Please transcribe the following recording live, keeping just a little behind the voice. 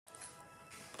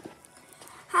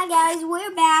Hi guys,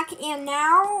 we're back, and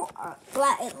now,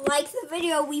 like the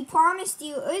video we promised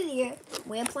you earlier,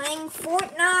 we're playing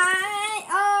Fortnite.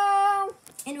 Oh,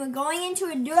 and we're going into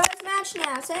a duos match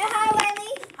now. Say hi,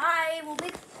 Lenny. Hi.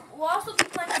 We'll also be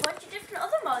playing a bunch of different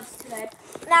other mods today.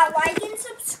 Now, like and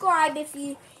subscribe if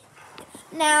you.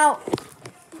 Now,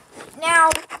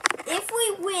 if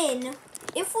we win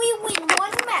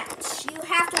one match, you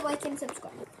have to like and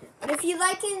subscribe. But if you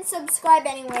like and subscribe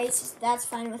anyways, that's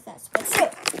fine with us. But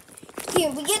still, here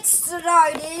we get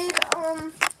started.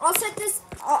 I'll set this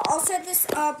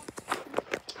up.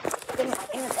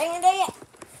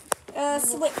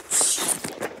 Switch.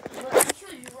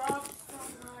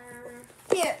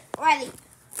 Here, Riley.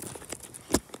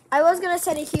 I was gonna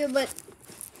set it here, but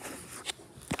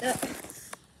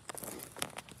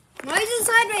why is it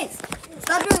sideways?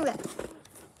 Stop doing that.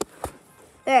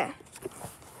 There.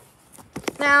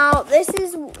 Now, this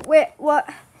is what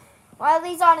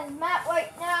Riley's on his map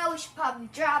right now. We should probably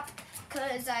drop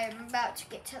because I'm about to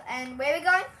get to the end. Where are we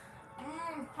going?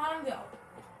 Condo.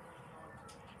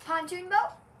 Pontoon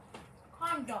boat?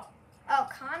 Condo. Oh,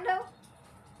 condo?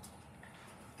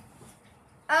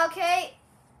 Okay.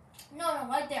 No,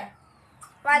 right there.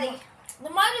 Riley. The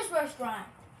Midas restaurant.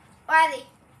 Riley.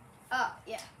 Oh,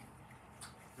 yeah.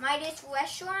 Midas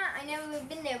restaurant? I never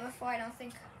been there before, I don't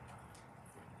think.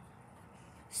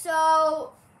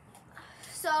 So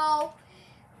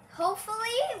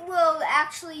hopefully we'll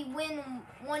actually win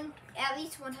at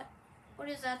least one. What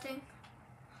is that thing?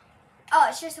 Oh,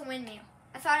 it's just a windmill.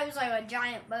 I thought it was like a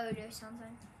giant boat or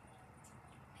something.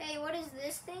 Hey, what is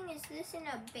this thing? Is this an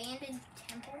abandoned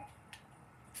temple?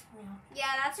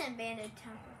 Yeah, that's an abandoned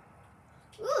temple.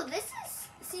 Ooh,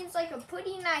 seems like a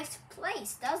pretty nice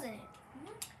place, doesn't it?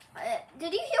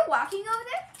 Did you hear walking over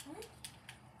there?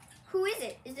 Who is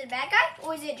it? Is it a bad guy?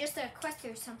 Or is it just a quest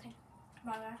or something?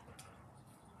 Bad guy.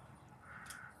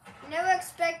 Never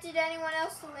expected anyone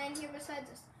else to land here besides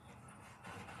us.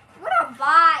 What a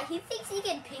bot. He thinks he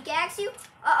can pickaxe you?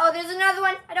 Uh-oh, there's another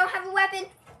one. I don't have a weapon.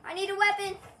 I need a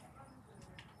weapon.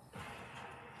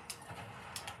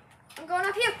 I'm going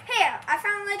up here. Hey, I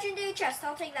found a legendary chest.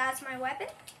 I'll take that as my weapon.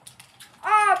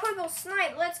 Oh, purple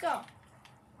snipe. Let's go.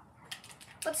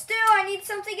 But still, I need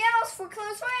something else for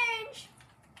close range.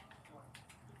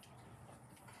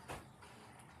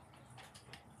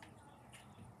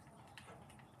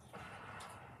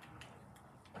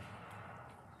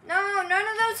 No, none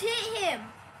of those hit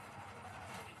him.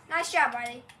 Nice job,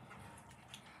 Riley.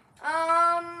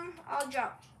 I'll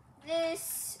drop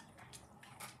this.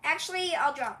 Actually,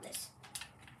 I'll drop this.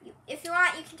 If you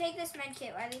want, you can take this med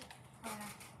kit, Riley.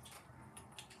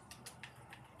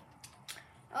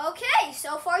 Okay,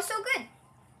 so far so good.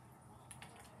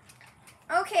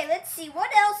 Okay, let's see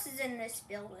what else is in this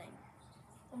building.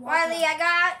 Riley, I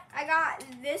got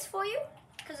this for you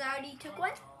because I already took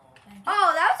one.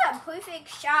 Oh, that was a perfect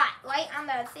shot right on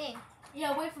the thing.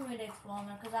 Yeah, wait for me to explore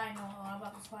now because I know a lot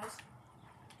about this place.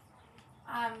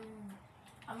 I'm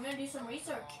gonna do some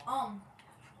research.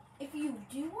 If you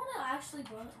do want to actually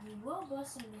bust, we will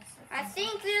bust in this. I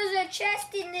think there's a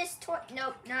chest in this toilet.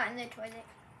 Nope, not in the toilet.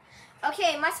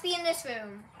 Okay, it must be in this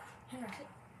room.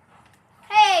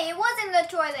 Hey, it was in the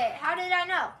toilet. How did I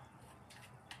know?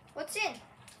 What's in?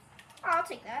 Oh, I'll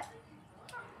take that.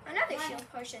 Another shield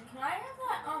potion. Can I have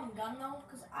that gun though?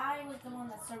 Because I was the one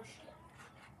that searched it.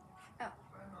 Oh,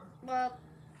 well,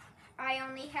 I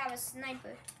only have a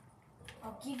sniper.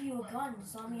 I'll give you a gun,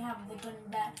 so let me have the gun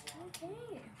back.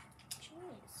 Okay.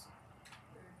 Jeez.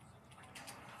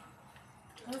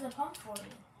 There's a pump for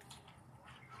you.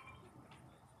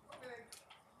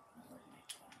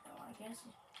 Oh, I guess.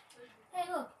 Hey,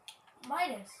 look,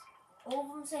 Midas. All of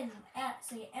them say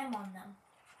M on them.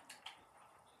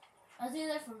 Is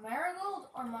either from Marigold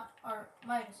or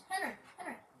Midas. Henry.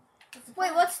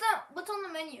 Wait, what's on the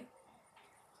menu?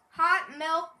 Hot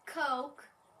milk, Coke,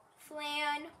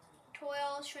 flan,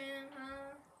 toil, shrimp,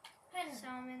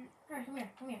 salmon. Henry,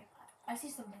 come here. I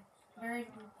see something very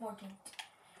important.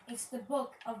 It's the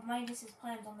book of Midas's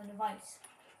plans on the device.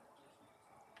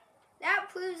 That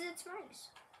proves it's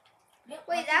Midas. Yep,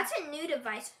 wait, that's a new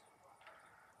device.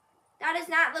 That does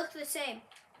not look the same.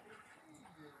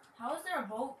 How is there a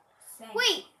boat?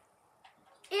 Wait,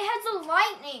 it has the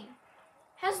lightning,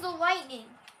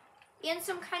 and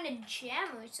some kind of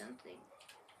gem or something.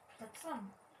 That's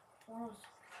one of those.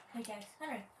 Hey guys,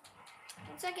 Henry.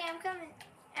 1 second, I'm coming.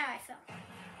 Ah, I fell.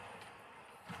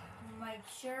 Make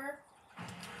sure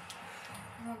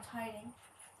no one's hiding.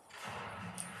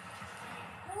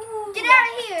 Ooh, get out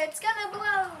of here! It's gonna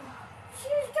blow.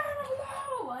 She's gonna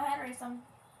blow. Henry,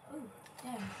 ooh,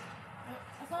 damn.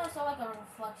 I thought I saw like a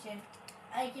reflection.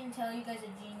 I can tell you guys a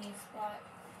genius spot.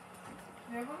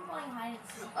 Everyone playing hide and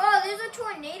seek. Oh, there's a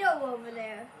tornado over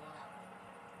there.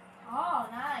 Oh,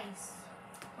 nice.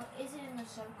 What, is it in the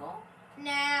circle?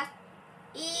 Nah.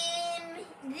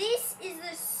 This is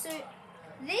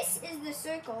the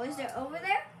circle. Is it over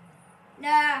there?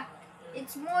 Nah.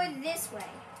 It's more this way.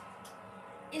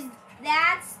 Is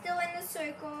that still in the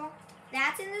circle?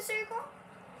 That's in the circle?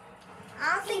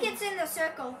 I don't think it's in the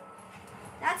circle.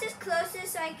 That's as close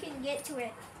as I can get to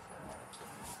it.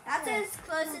 That's as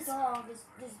close as... dog is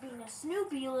being a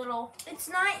Snoopy little... It's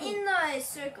not in the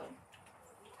circle.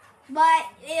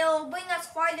 But it'll bring us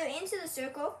farther into the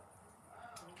circle.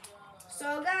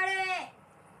 So got it.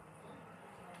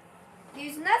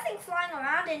 There's nothing flying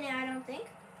around in it, I don't think.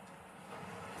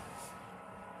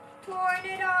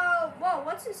 Tornado. Whoa,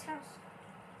 what's this house?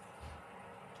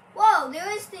 Whoa,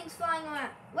 there is things flying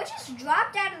around. What just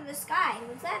dropped out of the sky?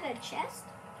 Was that a chest?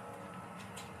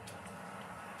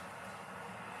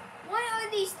 Why are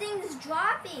these things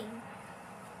dropping?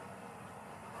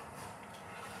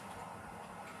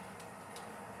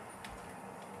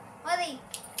 Willie.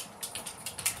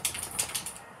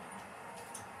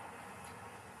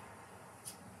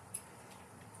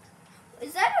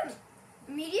 Is that a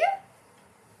meteor?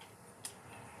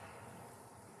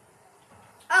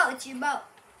 Oh, it's your boat.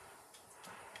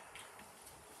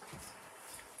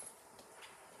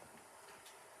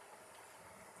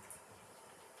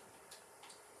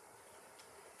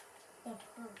 The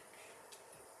perch.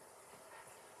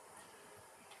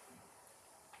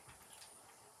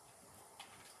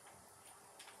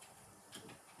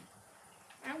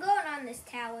 I'm going on this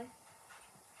tower.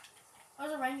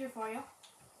 There's a ranger for you.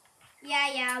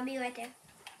 Yeah, I'll be right there.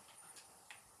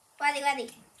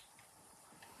 Willie.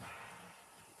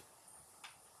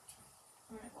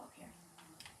 I'm gonna go up here.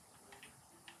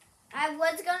 I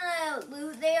was gonna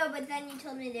loot there, but then you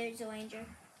told me there's a ranger.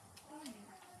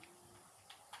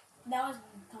 That was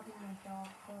talking to my dog,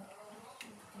 but she's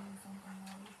doing something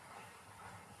naughty.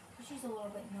 She's a little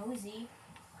bit nosy.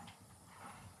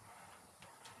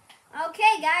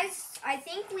 Okay, guys, I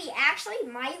think we actually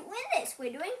might win this.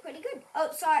 We're doing pretty good.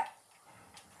 Oh, sorry.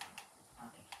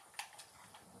 Okay.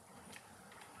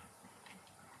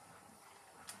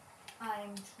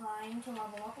 I'm trying to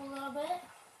level up a little bit.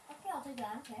 Okay, I'll take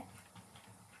that. Okay.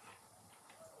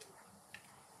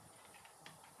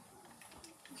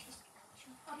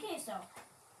 Okay, so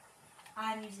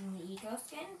I'm using the Eco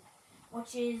skin,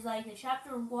 which is like the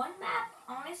chapter 1 map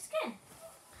on his skin.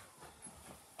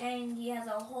 And he has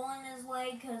a hole in his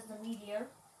leg because the meteor.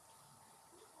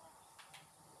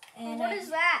 And What is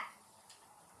that?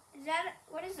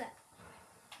 What is that?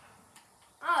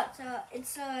 Oh,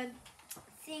 it's a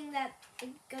thing that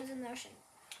it goes in the ocean.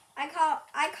 I call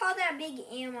that big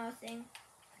ammo thing.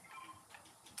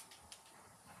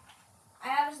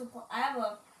 I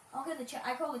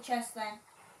call the chest then.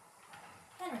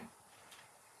 Henry.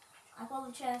 I call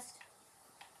the chest.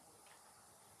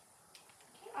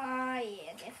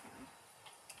 Yeah, definitely.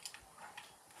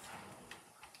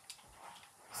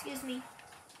 Excuse me.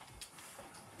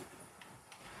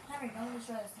 Henry, don't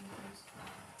destroy this thing, please.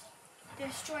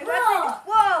 Destroy Bruh! weapons.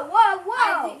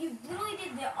 Whoa. You literally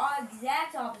did the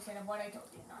exact opposite of what I told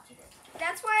you not to do.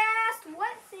 That's why I asked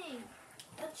what thing.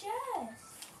 The chest.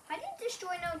 I didn't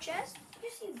destroy no chest.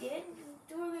 Yes, you did. You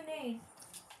threw a grenade.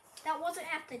 That wasn't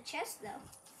at the chest, though.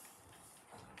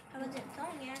 I wasn't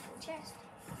throwing it at the chest.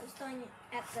 I was throwing it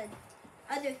at the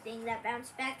other thing that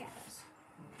bounced back at us.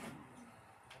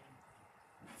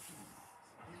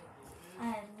 I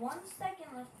had 1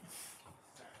 second left.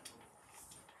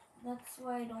 That's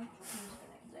why I don't use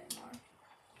grenades anymore.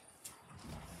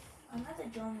 I'm at the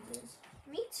Joneses.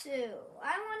 Me too.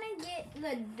 I want to get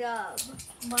the dub.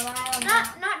 But I am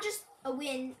Not just a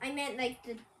win. I meant like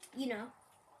the, you know.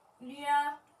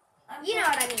 Yeah. You know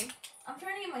what I mean. I'm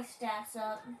trying to get my stats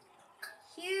up.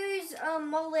 Here's a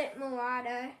mullet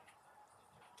Marauder.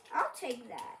 I'll take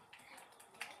that.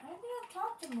 I don't think I've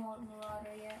talked to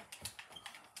Marauder yet.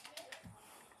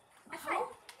 How?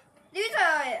 There's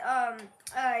a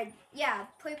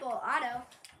purple auto.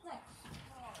 Nice.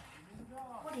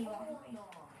 What do you want?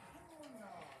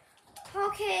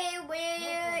 Okay,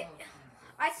 wait.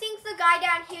 I think the guy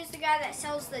down here is the guy that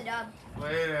sells the dub.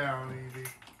 Lay down, Evie.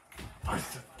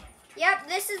 Yep,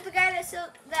 this is the guy that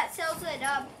sells the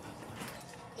dub.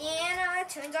 And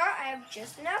turns out I have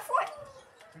just enough for it.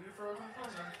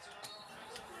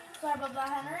 Sorry about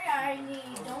that, Henry.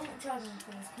 Don't judge me,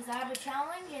 please, because I have a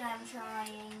challenge and I'm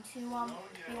trying to be one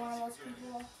of those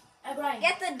people.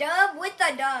 Get the dub with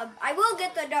the dub. I will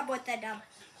get the dub with the dub.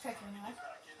 Check me out.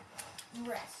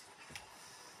 Rest.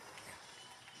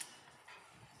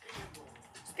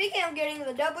 Speaking of getting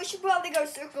the dub, we should probably go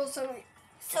circle so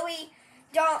we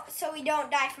so we don't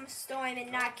die from storm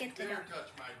and not get the Dare dub. touch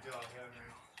my dub,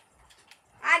 Henry.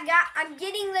 I'm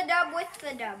getting the dub with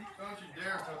the dub. Don't you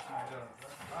dare touch my dub.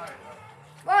 That's my dub.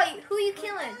 Whoa, who you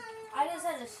killing? I just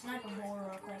had to snipe a boar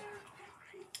real quick.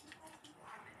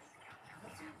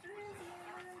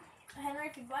 Henry,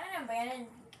 if you find an abandoned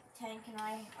tank, can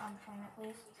I claim it,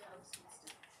 please?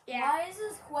 Yeah. Why is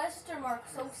this question mark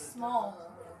so small?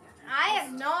 I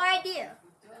have no idea.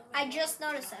 I just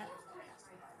noticed that.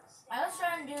 I was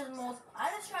trying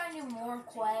to do more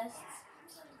quests.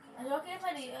 Is it okay if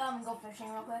I go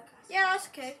fishing real quick? Yeah, that's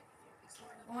okay.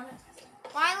 Wanna-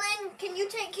 Wyland, can you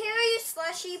take care of your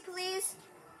slushy, please?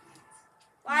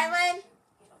 Wyland,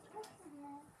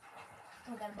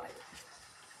 Oh, got a bite.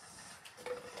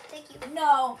 thank you.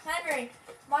 No, Henry,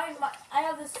 I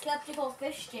have a skeptical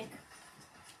fish stick.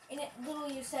 And it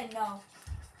literally just said no.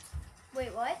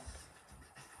 Wait, what?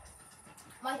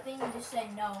 My thing just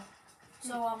said no.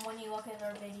 So when you look at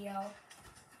our video,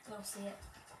 you'll see it.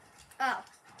 Oh.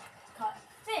 Caught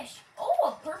fish.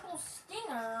 Oh, a purple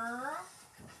stinger.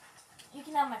 You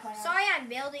can have my coin. Sorry I'm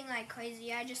building like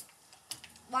crazy. I just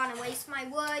want to waste my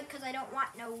wood because I don't want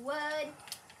no wood.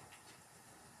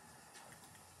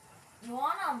 You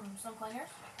want some clingers?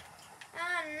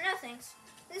 No thanks.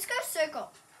 Let's go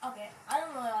circle. Okay, I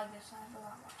don't really like this sniper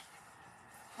that much.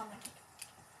 Come on.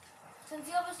 Since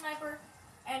you have a sniper,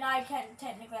 and I can't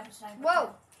technically have a sniper. Whoa.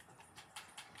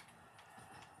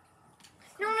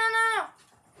 too. No.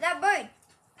 That bird.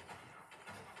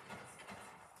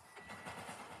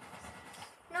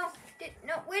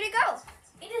 No, where'd it go?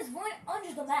 It just went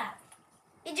under the map.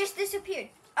 It just disappeared.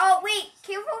 Oh, wait.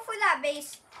 Careful for that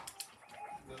base.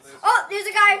 Then there's- Oh, there's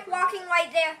a guy walking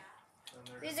right there.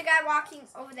 then There's a guy walking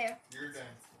over there. You're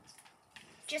done.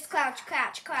 Just crouch. Go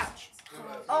back.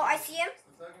 Oh, I see him.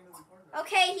 What's that gonna record?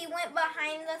 Okay, he went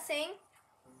behind the thing. Did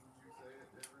you say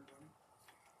it to everybody?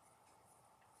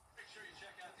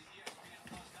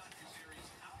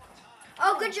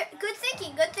 Oh, good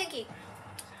thinking.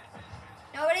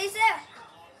 Nobody's there.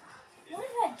 What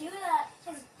did I do to that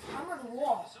armored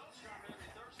wall?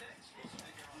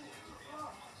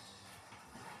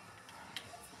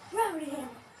 Gravity hammer.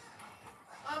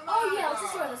 Oh yeah, let's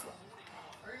destroy this one.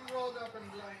 Are you rolled up in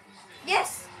blanket?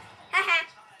 Yes. Haha.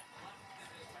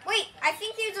 Wait, I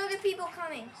think there's other people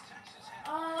coming.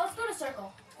 Let's go to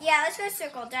circle. Yeah, let's go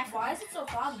circle, definitely. Why is it so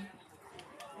foggy?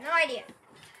 No idea.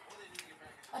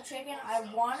 A chicken. I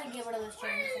want to get rid of this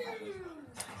chicken so badly.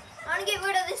 I want to get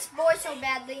rid of this boy so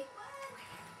badly.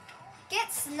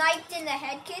 Get sniped in the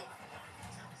head, kid.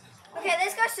 Okay,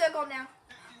 let's go circle now.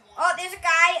 Oh, there's a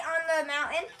guy on the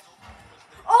mountain.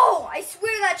 Oh, I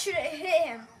swear that should have hit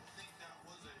him.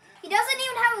 He doesn't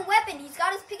even have a weapon. He's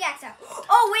got his pickaxe out.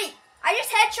 Oh, wait. I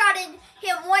just headshotted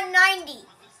him 190.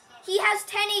 He has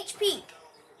 10 HP.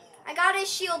 I got his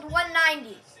shield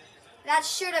 190. That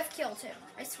should have killed him.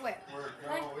 I swear. We're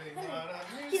going on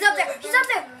a He's up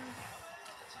there.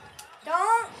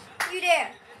 Don't you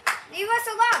dare. Leave us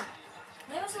alone.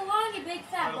 Leave us alone, you big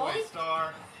fat boy. Runaway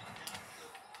star.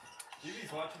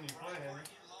 Evie's watching you play, Henry.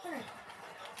 Henry.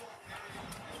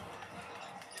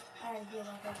 I didn't feel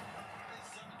like that.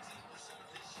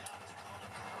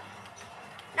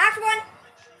 Knocked one.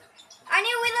 I need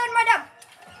to reload my dub.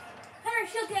 Henry,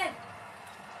 shield keg.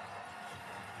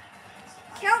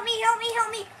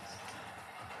 Help me.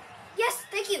 Yes,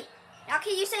 thank you. Now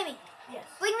can you save me? Yes.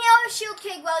 Bring me out a shield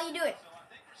keg while you do it.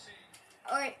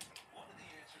 Alright.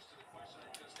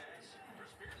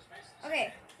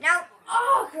 Okay, now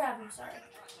Oh crap! I'm sorry.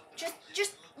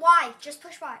 just Y. Just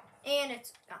push Y. And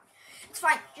it's gone. It's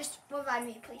fine. Just revive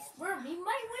me, please. Be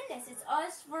my witness. It's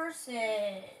us versus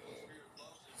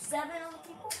 7 other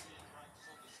people.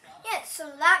 Yeah,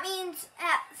 so that means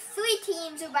 3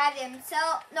 teams are by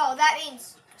themselves. No, that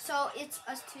means, so it's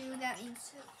us 2. That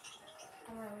means,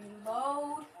 I'm gonna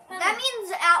reload. that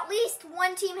means at least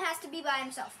one team has to be by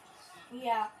himself.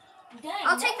 Yeah. Dang.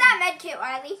 I'll take that med kit,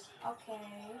 Riley. Okay.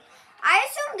 I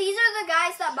assume these are the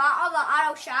guys that bought all the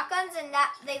auto shotguns and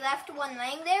that they left one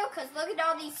laying there, because look at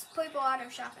all these purple auto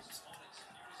shotguns.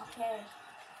 Okay.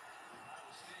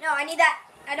 No, I need that.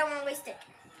 I don't want to waste it.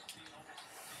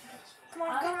 Come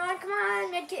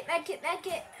on. Med kit.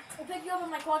 I'll pick you up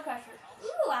with my quad crusher.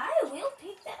 Ooh, I will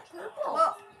pick that purple.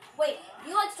 Well, Wait,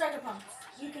 you like striker pumps.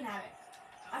 You can have it.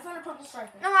 I found a purple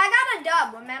striker. no, I got a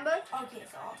dub, remember? Okay,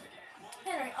 so I'll take it.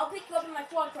 Henry, I'll pick you up in my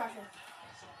quad crusher.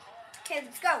 Okay,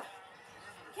 let's go.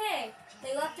 Okay,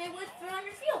 they left it with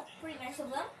 300 fuel. Pretty nice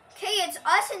of them. Okay, it's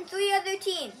us and 3 other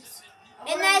teams.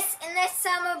 Unless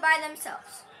some are by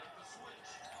themselves.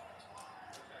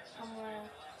 I'm gonna...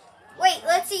 Wait,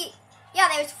 let's see. Yeah,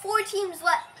 there's 4 teams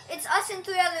left. it's us and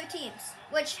 3 other teams,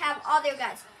 which have all their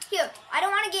guys. Here, I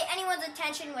don't want to get anyone's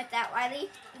attention with that, Riley.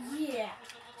 Yeah.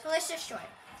 So let's destroy it.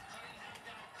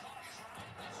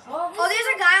 Well, Oh,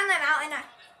 there's a guy on that mountain.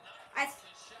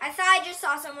 I thought I just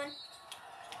saw someone.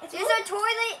 There's a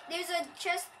toilet. There's a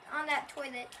chest on that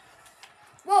toilet.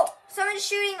 Whoa, someone's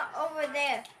shooting over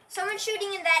there. Someone's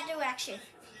shooting in that direction.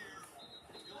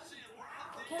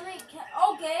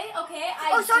 Okay.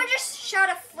 Oh, someone just shot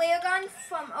a flare gun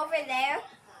from over there.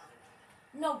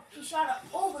 No, he shot it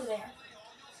over there.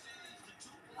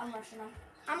 I'm rushing him.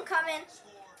 I'm coming.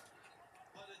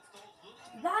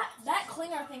 That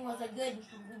clinger thing was a good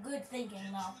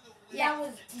thinking though. Yeah. That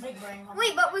was big brain.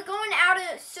 Wait, but we're going out of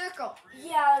the circle.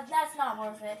 Yeah, that's not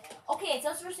worth it. Okay, it's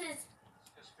us versus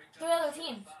 3 other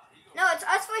teams. No, it's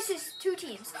us versus 2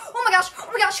 teams. Oh my gosh,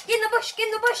 get in the bush,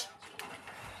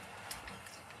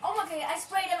 Oh my god, I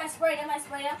sprayed him.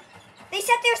 They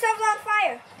set themselves on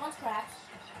fire. One's cracked.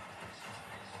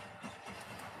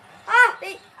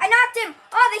 I knocked him.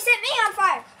 Oh, they set me on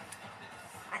fire.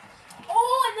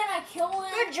 Oh, and then I killed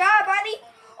him. Good job, Riley.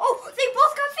 Oh, they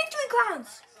both got victory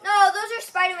crowns. No, those are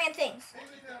Spider-Man things.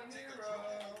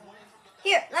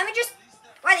 Here, let me just...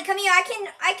 Riley, come here. I can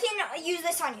use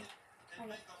this on you.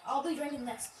 Okay, I'll be drinking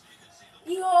this.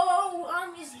 Yo,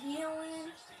 I'm just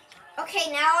healing.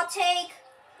 Okay, now I'll take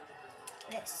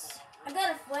this. I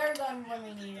got a flare gun when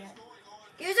we need it.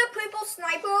 Here's a purple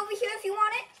sniper over here if you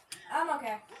want it. I'm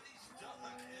okay.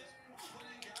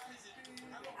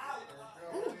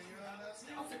 Ooh.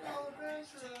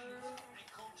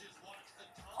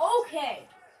 Okay.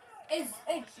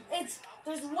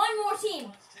 There's one more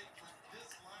team.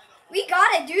 We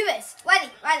gotta do this. Riley,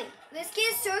 let's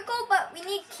get a circle, but we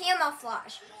need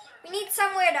camouflage. We need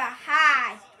somewhere to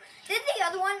hide. Did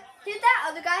that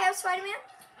other guy have Spider-Man?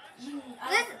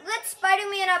 Let's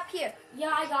Spider-Man up here.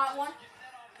 Yeah, I got one,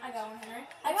 Henry.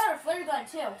 I got a flare gun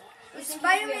too. Let's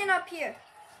Spider-Man up here.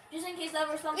 Just in case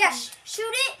ever something. Yeah,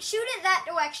 shoot it that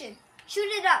direction.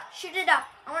 Shoot it up.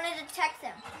 I want to detect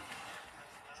them.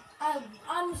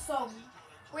 I'm so.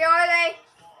 Where are they?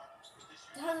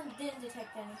 Didn't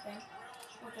detect anything.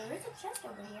 But there is a chest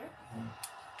over here.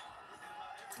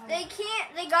 They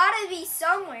gotta be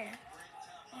somewhere.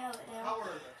 Yeah.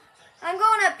 I'm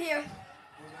going up here.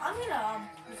 I'm gonna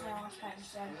use my launch pad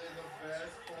instead.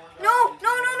 No.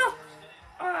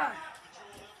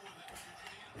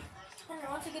 Henry,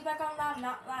 once you get back on that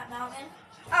mountain.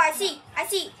 Oh, I see.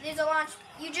 There's a launch.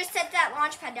 You just set that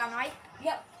launch pad down, right?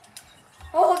 Yep.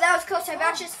 Oh, that was close. I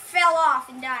about just fell off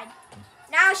and died.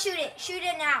 Now shoot it. Shoot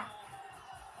it now.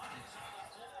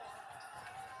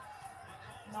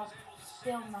 Nope.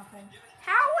 Still nothing.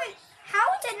 How is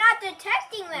it not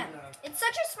detecting them? It's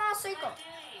such a small circle.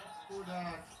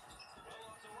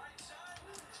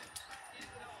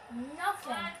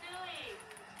 Nothing.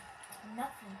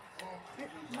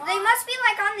 They must be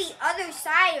like on the other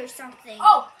side or something.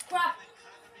 Oh, crap.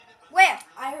 Where?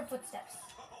 I heard footsteps.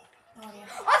 Oh, yeah.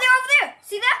 Oh, they're over there.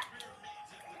 See that?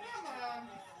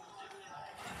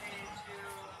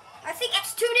 I think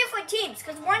it's 2 different teams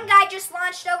because one guy just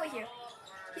launched over here.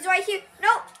 He's right here.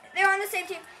 No, they're on the same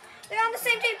team.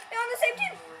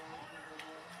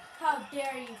 How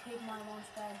dare you take my launch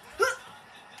pad?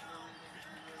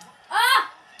 Ah!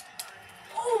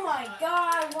 Oh my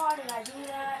god, why did I do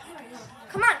that?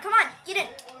 Come on, get in.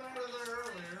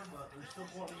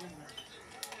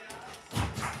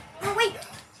 No, wait.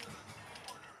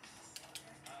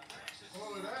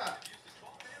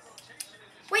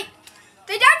 Wait,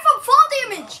 they died from fall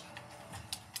damage.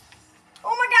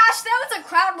 Oh my gosh, that was a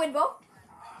crowd win, Bo.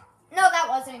 No, that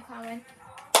wasn't a crowd win.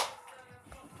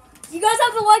 You guys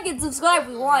have to like and subscribe.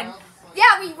 We won.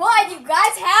 Yeah, we won. You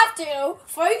guys have to.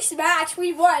 First match,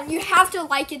 we won. You have to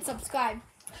like and subscribe.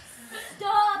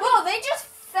 Stop. Whoa, they just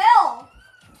fell.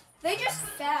 They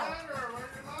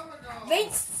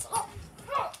so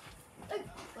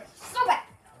bad.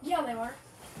 Yeah, they were.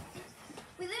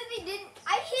 We literally didn't.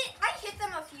 I hit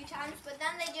them a few times, but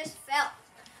then they just fell.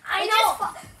 I They know.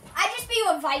 I just be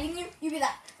inviting you. You be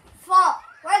like, fall.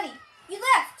 Ready? You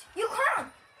left. You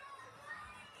clown.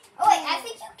 Oh wait, I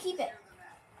think you keep it.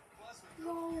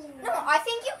 No, I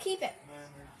think you keep it.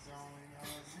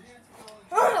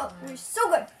 Oh, you're so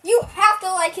good. You have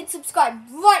to like and subscribe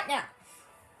right now.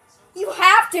 You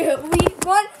have to. We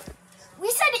won.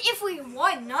 We said if we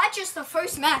won, not just the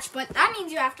first match, but that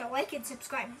means you have to like and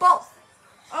subscribe both.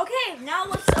 Okay, now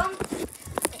let's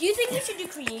do you think we should do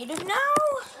creative now?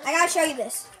 I gotta show you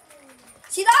this.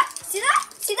 See that?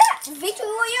 Victory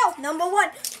Royale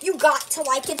 #1. You got to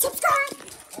like and subscribe.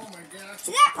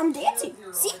 See that? I'm dancing.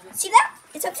 See that?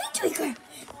 It's a victory card.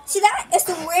 See that? It's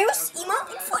the rarest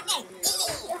emote in Fortnite.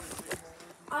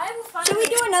 I fun. Should we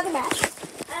do another match?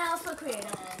 And also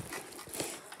creative.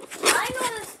 I know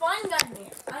this fun gun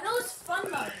here. I know this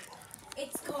fun mode.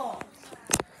 It's called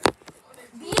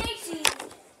BHC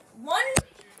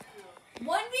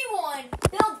 1v1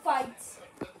 build fights.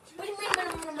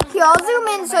 Here, I'll zoom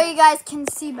in so you guys can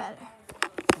see better.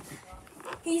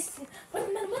 He's.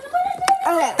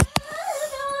 Okay.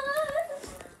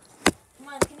 Come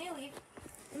on, can you leave?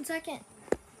 1 second.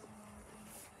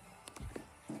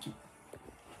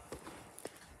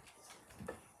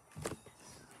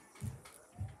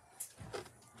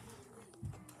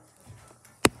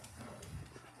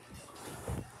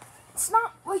 It's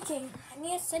not working. I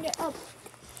need to set it up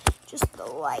just the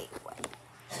right way.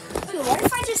 So what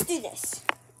if I just do this?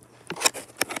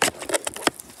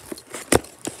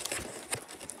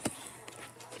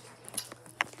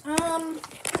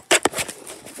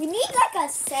 We need like a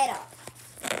setup.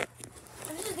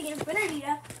 I'm just thinking of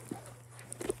Benedita.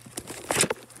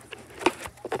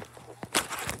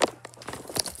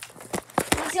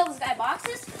 Want to see all this guy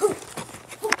boxes?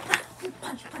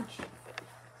 Punch, punch.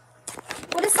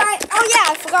 What if I? Oh yeah,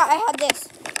 I forgot I had this.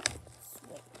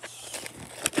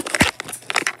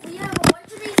 We have a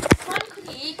bunch of these fun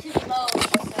creative modes.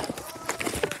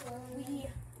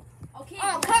 Okay.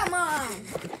 Oh come on!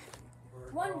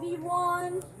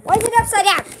 1v1. Why is it upside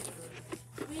down?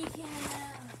 We can.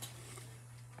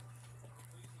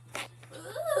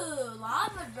 Ooh,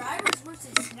 lava drivers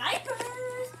versus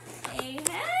snipers. Hey,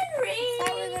 Henry. I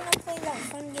thought we were gonna play that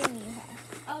fun game you had.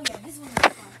 Oh yeah, this one is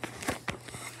fun.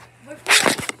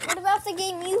 What about the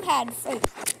game you had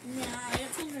first? Nah,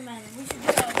 it doesn't matter. We should do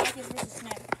rockets versus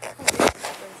snipers.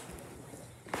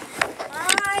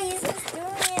 Ah, he's just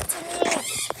doing it to me.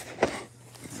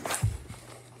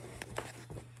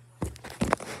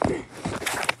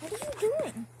 What are you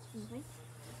doing?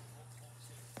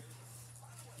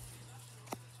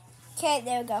 Okay,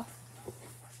 there we go.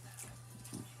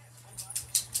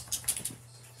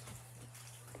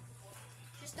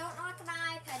 Just don't knock my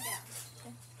iPad down.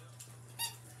 Okay.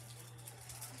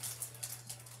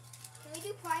 Can we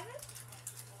do private?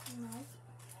 No.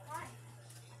 Why?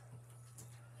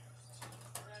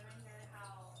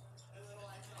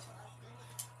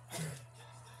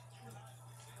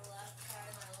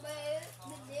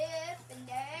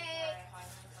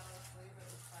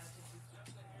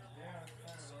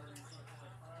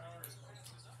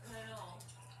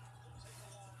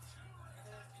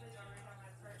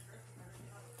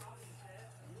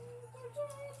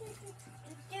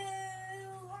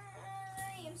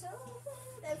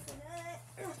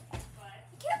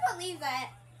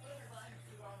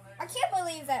 I can't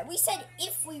believe that we said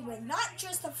if we win, not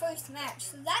just the first match.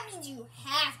 So that means you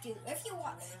have to. If you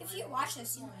watch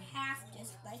this, you have to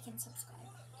like and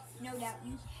subscribe. No doubt,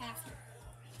 you have to.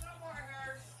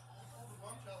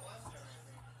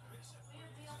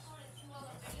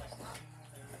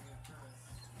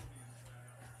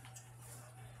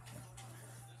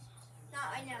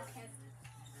 Not right now, Kev.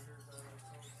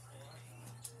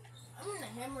 I'm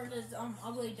gonna hammer this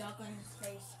ugly duck on his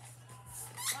face.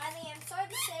 Riley, I'm sorry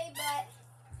to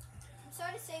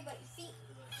say, but your feet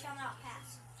shall not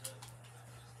pass.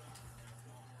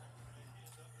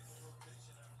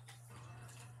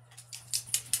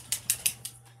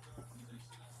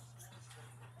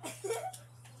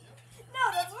 No,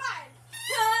 that's right.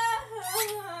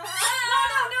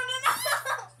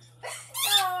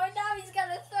 No, now he's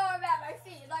gonna throw him at my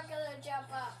feet. I'm gonna jump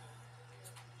up.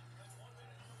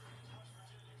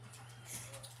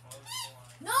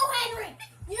 No, Henry!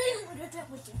 You didn't want to do that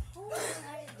with you.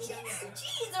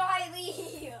 Jeez,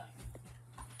 Riley.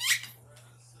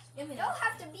 Give me You that. don't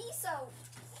have to be so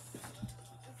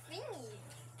thingy.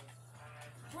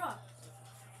 Bruh.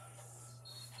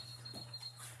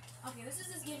 Okay, this is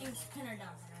just getting kind of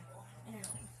dumb and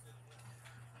annoying.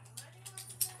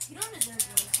 You don't deserve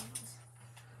those things.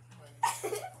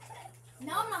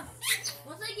 No, I'm not.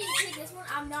 Once I get this one,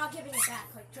 I'm not giving it back.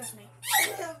 Like, trust me.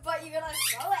 But you're gonna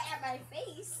throw it at my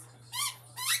face.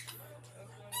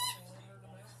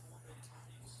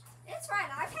 It's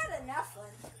fine. I've had enough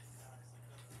fun.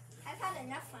 I've had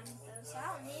enough fun with those, so I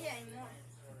don't need it anymore.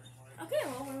 Okay,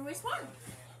 well, we're respawning.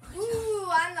 Ooh,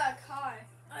 I'm the car.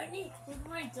 I need with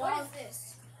my dog. What is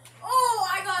this? Oh,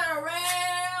 I got a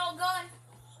rail gun.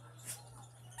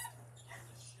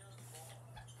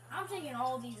 I'm taking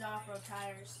all these off-road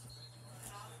tires.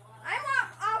 I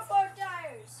want off-road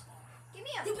tires. Give me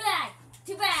a. Too bad.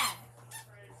 Too bad.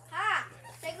 Ha!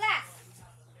 Take that.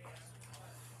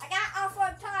 I got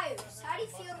off-road tires. How do you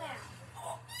feel now?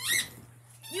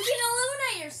 You can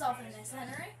eliminate yourself in this,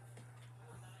 Henry.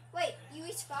 Wait, you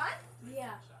respawn?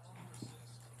 Yeah.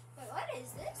 Wait, what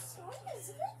is this? What is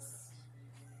this?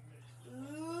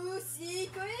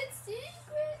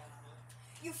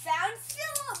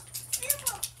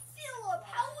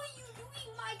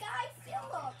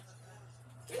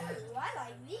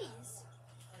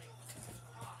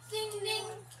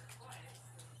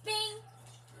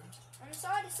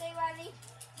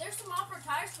 There's some off-road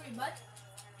tires for you, bud.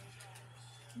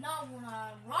 Not when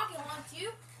Rocket wants you.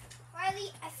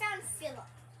 Riley, I found Philip.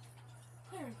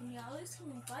 Henry, can you at least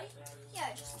come and fight? Yeah,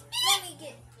 just let me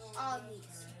get all of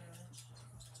these.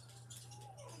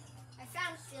 I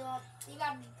found Philip. You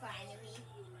gotta be proud of me.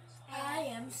 I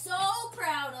am so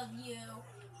proud of you.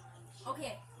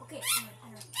 Okay,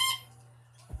 Henry.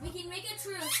 We can make a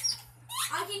truce.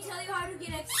 I can tell you how to get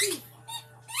XP.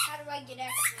 How do I get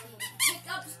XP? Pick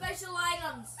up special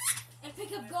items and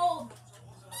pick up gold.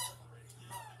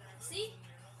 See?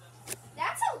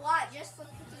 That's a lot just for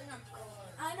picking up gold.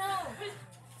 I know.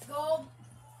 Gold.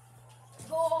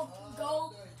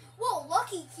 Whoa,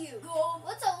 lucky cube. Gold.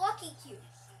 What's a lucky cube?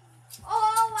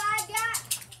 Oh, I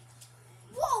got.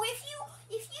 Whoa, if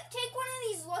you take one of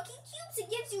these lucky cubes, it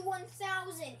gives you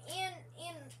 1,000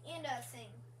 and a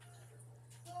thing.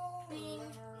 Bing.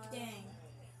 Dang.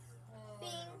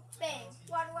 Bing bang.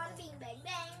 One bing bang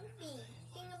bang bing.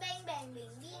 Bing bang bang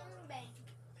bing bing bang.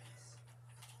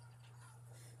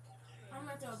 I'm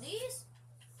gonna throw these.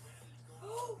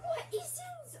 What is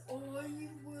this? Oh, you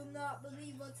will not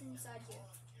believe what's inside here.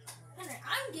 Henry,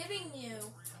 I'm giving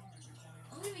you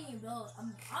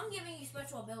I'm giving you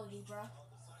special abilities, bro.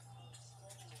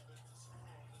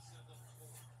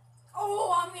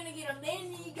 Oh, I'm gonna get a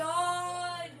mini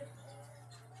gun.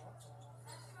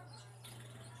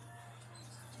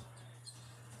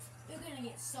 You're gonna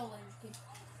get so lucky.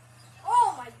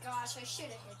 Oh my gosh, I should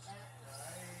have hit that.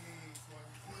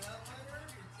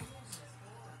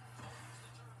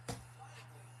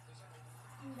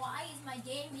 Why is my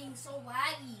game being so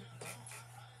laggy?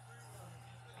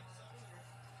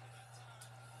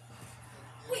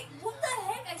 Wait, what the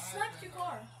heck? I sniped your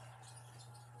car.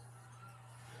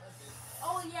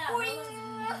 Oh yeah.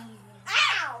 Boing.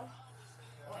 Ow!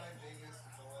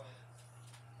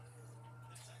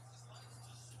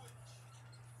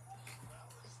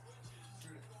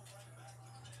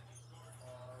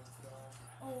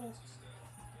 Oh.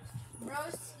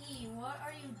 Broski, what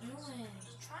are you doing?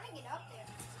 Trying to get up there.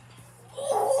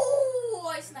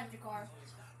 Oh, I sniped your car.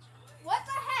 What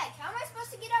the heck? How am I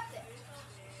supposed to get up there?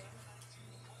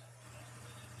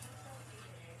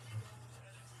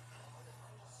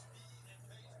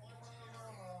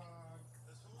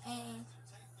 And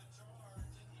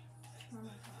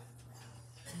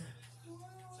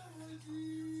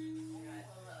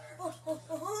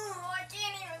I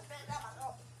can't even fit that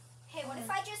up. Hey, what if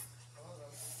I just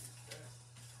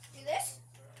do this?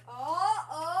 Oh,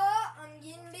 I'm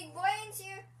getting big buoyants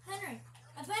here. Henry,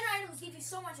 better items give you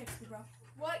so much XP, bro.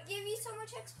 What give you so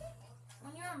much XP?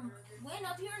 When you're land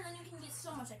up here, and then you can get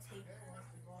so much XP.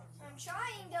 I'm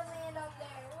trying to land up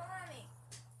there. Let me.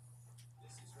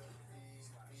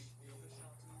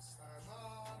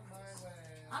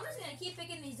 I'm just gonna keep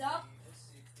picking these up.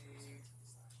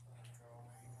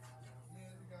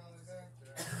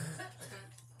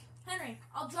 Henry,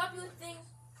 I'll drop you a thing.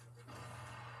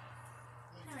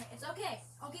 Henry, it's okay.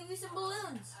 I'll give you some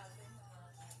balloons.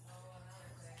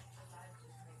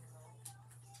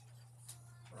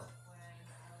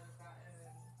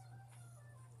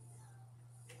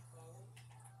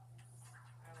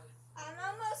 I'm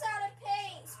almost out of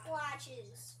paint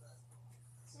splotches.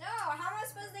 No, how am I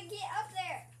supposed to get up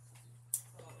there?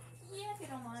 Yeah, if you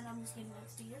don't mind, I'm just getting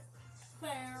next to you.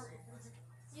 Well,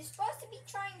 You're supposed to be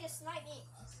trying to snipe me.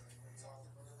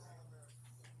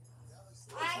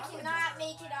 I cannot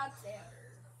make it up there.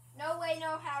 No way,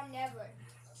 no how, never.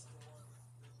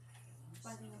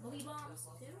 Finding bully bombs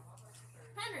too.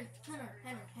 Henry.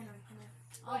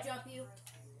 I'll What? drop you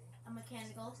a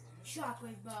mechanical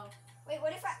shockwave bow. Wait,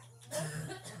 what if I...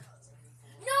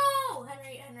 No!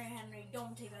 Henry,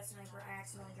 don't take that sniper. I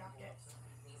accidentally dropped it.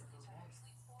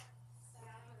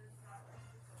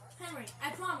 Henry, I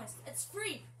promise. It's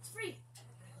free. It's free.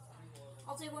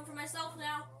 I'll take one for myself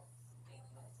now.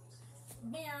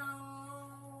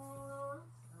 Meow.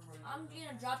 I'm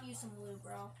gonna drop you some loot,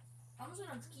 bro. I'm just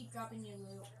gonna keep dropping you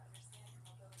loot.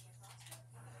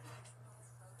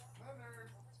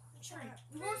 Henry,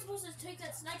 you weren't supposed to take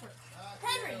that sniper.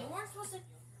 Henry, you weren't supposed to.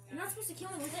 You're not supposed to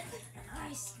kill me with it.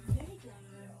 Nice. Very good.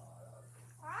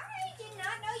 I did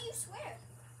not know you swear.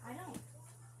 I know.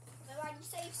 So why'd you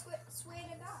say you swear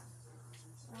to God?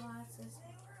 Oh, it's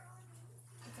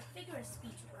a figure of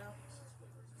speech, bro.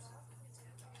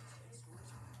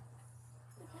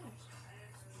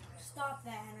 Stop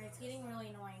that, Henry. It's getting really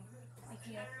annoying. Like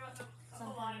you,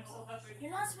 sometimes.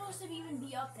 You're not supposed to even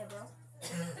be up there, bro.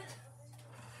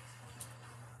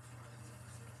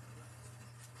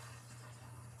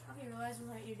 Okay, realize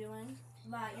what you're doing.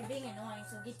 But you're being annoying,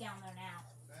 so get down there now.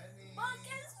 But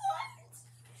guess what?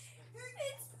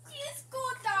 It's disco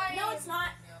time. No, it's not.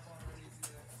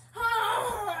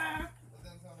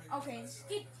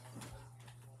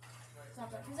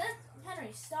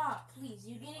 please.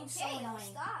 You're getting so Okay, I'll annoying.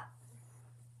 stop.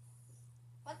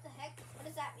 What the heck? What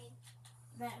does that mean?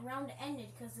 That round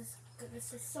ended because this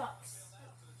just sucks.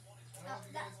 Well, if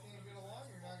you guys can't get along,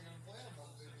 you're not going to play on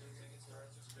those video games the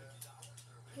rest of the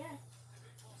day. Yeah.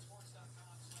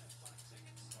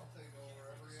 I'll take over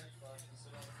every Xbox and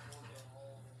sit on the floor down the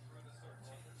hall and start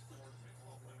watching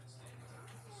sports and television.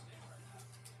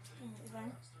 Run.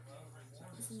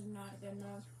 This is not a good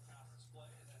move.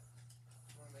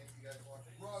 I'm going to make you guys watch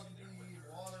rugby,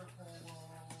 water polo,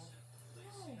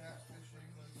 catfishing,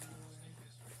 really.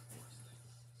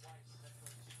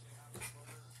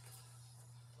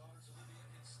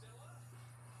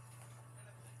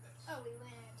 Oh, we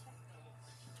went out of time.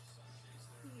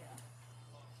 Yeah.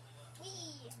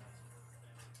 Wee.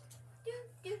 Do,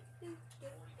 do, do, do, do.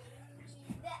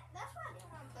 That's why I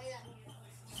didn't want to play that anymore.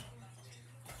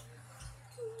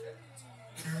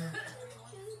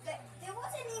 There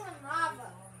wasn't even lava.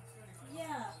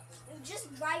 Yeah. It was just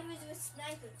rivals with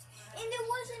snipers. And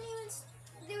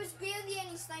there was barely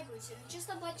any snipers. It was just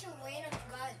a bunch of random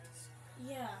guns.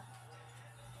 Yeah.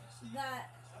 That.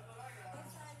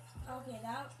 Okay,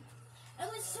 that. It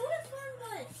was sort of fun,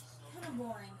 but kind of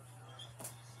boring.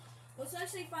 Let's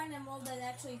actually find a mode that's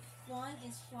actually fun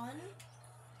is fun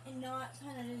and not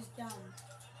kind of just dumb.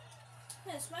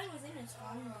 Yeah, Spider Within is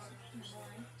fun, but kind of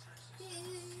boring.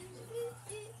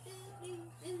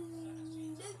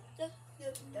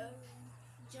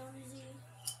 Jonesy,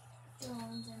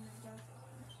 Jones, and the Dark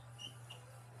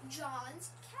One. John's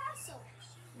Castle.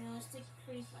 Realistic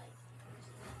free fight.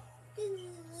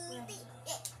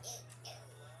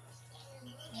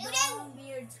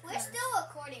 Longbeard's We're curse. still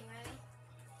recording, right?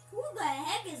 Who the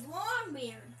heck is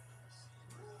Longbeard?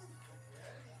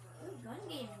 Ooh, gun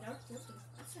game and Dark Twisted.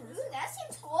 That's Ooh, nice. that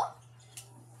seems cool.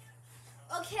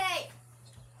 Okay.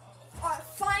 Our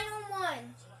final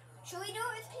one. Should we do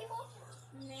it with people?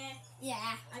 Nah,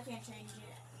 Yeah. I can't change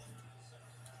it.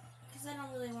 Because I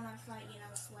don't really want to fight,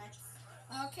 sweats.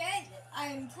 Okay,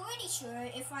 I'm pretty sure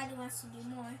if Riley wants to do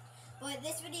more. But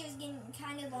this video is getting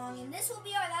kind of long, and this will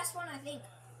be our last one, I think.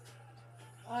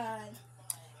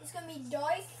 It's gonna be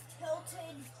dark,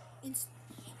 tilted. It's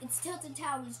Tilted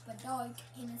Towers, but dark,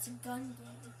 and it's a gun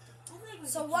game.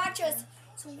 So watch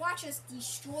us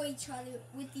destroy each other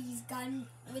with these guns.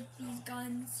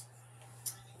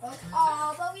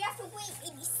 Oh, but we have to wait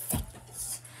 80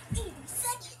 seconds. 80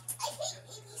 seconds. I hate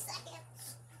 80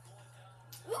 seconds.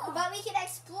 Ooh, but we can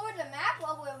explore the map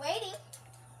while we're waiting.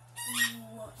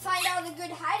 Find all the good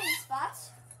hiding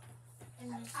spots.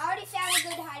 And I already found a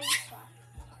good hiding spot.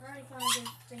 I already found a good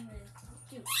thing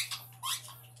to do.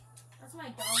 That's my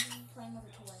dog playing with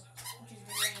a toy, which is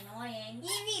very annoying.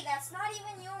 Evie, that's not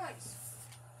even yours.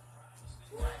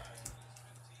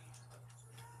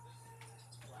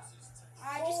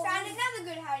 I just found another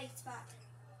good hiding spot.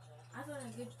 I found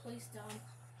a good place to,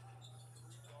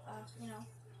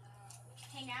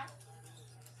 Hang out.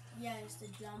 yeah, just to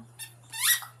jump.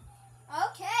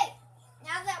 Okay.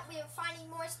 Now that we're finding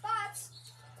more spots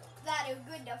that are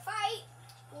good to fight,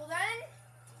 we'll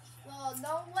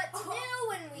know what to do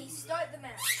when we start the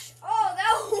match.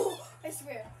 Oh, I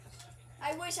swear.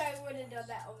 I wish I would have done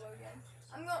that over again.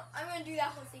 I'm gonna do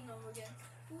that whole thing over again.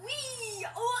 Wee!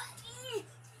 Oh, hey,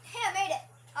 I made it.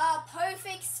 A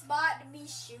perfect spot to be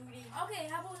shooting. Okay,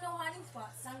 how about no hiding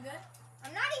spots? Sound good?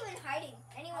 I'm not even hiding.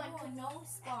 How Anyone about could. no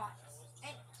spots?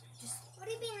 What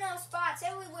do you mean no spots?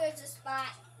 Everywhere's a spot.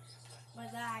 By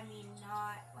that I mean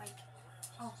not like.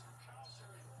 Oh,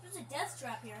 there's a death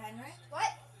trap here, Henry. What?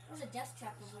 There's a death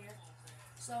trap over here.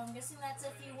 So I'm guessing that's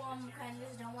if you kind of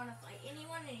just don't want to fight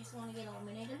anyone and you just want to get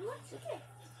eliminated. Okay.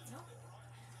 No.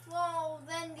 Well,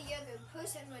 then the other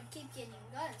person would keep getting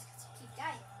guns because you keep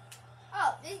dying.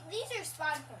 Oh, these are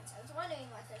spawn points. I was wondering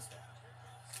what this was.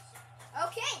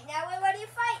 Okay, now we're ready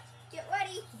to fight. Get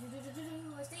ready.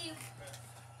 I see you.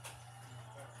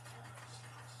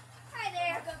 Hi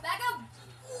there. Back up.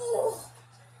 Ooh.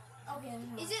 Okay.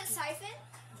 Is it siphon?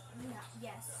 Yeah.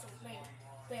 Yes. So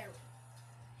barely.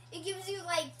 It gives you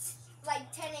like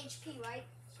 10 HP, right?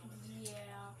 Yeah.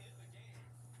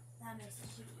 That makes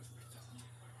sense.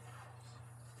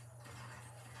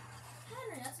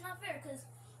 Henry, that's not fair because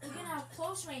you're gonna have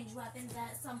close range weapons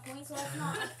at some point, so that's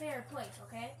not a fair place,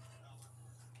 okay?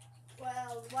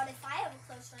 Well, what if I have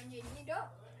a close range and you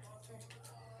don't?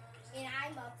 And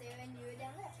I'm up there and you're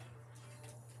down there.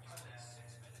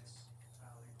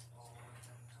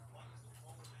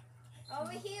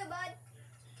 Over here, bud.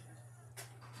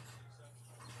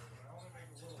 I want to make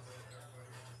a little bit.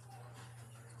 Everybody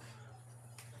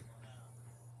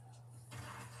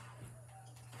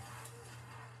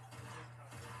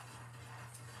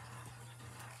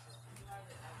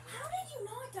How did you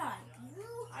not die?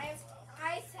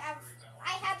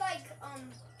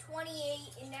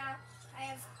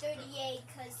 have 38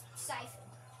 because Siphon.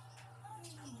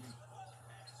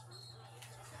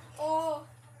 Oh.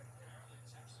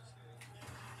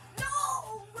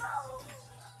 No, bro.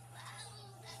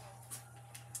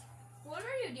 What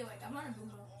are you doing? I'm on a boom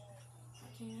boat.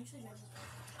 Can you actually drive this?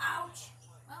 Ouch!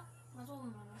 Well, that's all I'm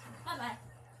on. Bye bye.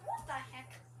 What the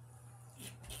heck?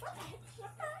 What the heck?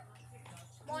 What the heck?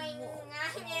 Boing.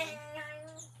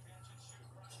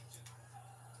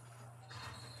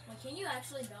 Well, can you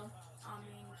actually build? I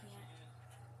mean, you can't.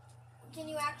 Can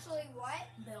you actually what?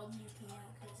 Build, you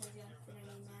can't, because there's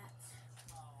infinity mats.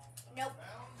 Nope.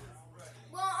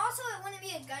 Well, also it wouldn't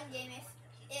be a gun game if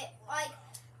it like.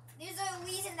 There's a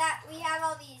reason that we have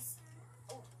all these.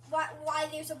 Why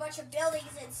there's a bunch of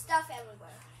buildings and stuff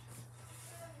everywhere.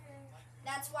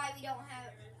 That's why we don't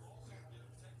have.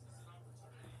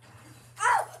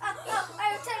 Oh! Oh! I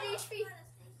have 10 HP.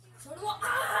 So do I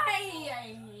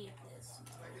hate this.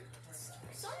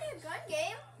 It's only a gun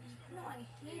game. No, I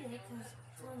hate it because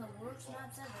it's one of the worst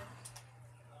maps ever.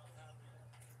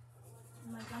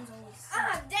 My gun's always sick.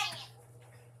 Ah, dang it!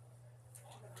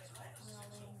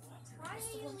 Why are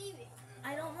you leaving?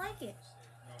 I don't like it.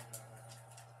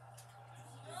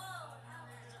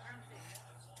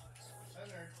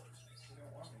 Center. You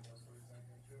don't want me, that's what he's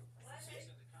thinking too.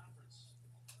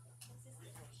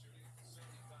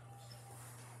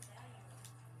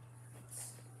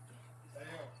 Hey,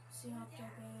 yo. See how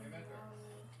game.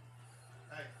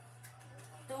 Hey.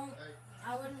 Don't. Hey.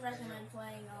 I wouldn't recommend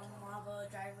playing lava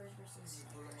drivers versus.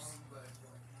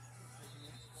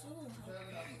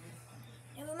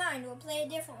 Never mind, we'll play a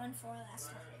different one for last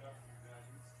time.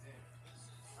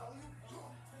 Don't you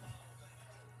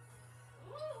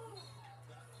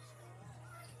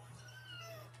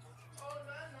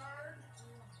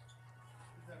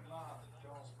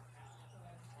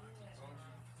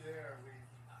dare leave.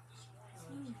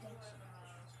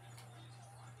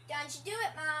 Don't you do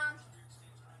it, Mom.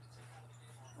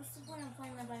 What's the point of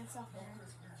playing that by yourself, Aaron?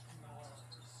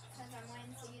 Because I'm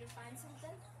waiting for you to find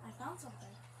something. I found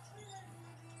something.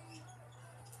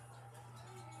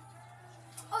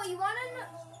 Oh, you want to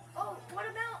know? Oh, what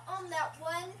about that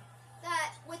one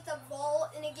that with the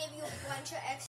vault and it gave you a bunch of extra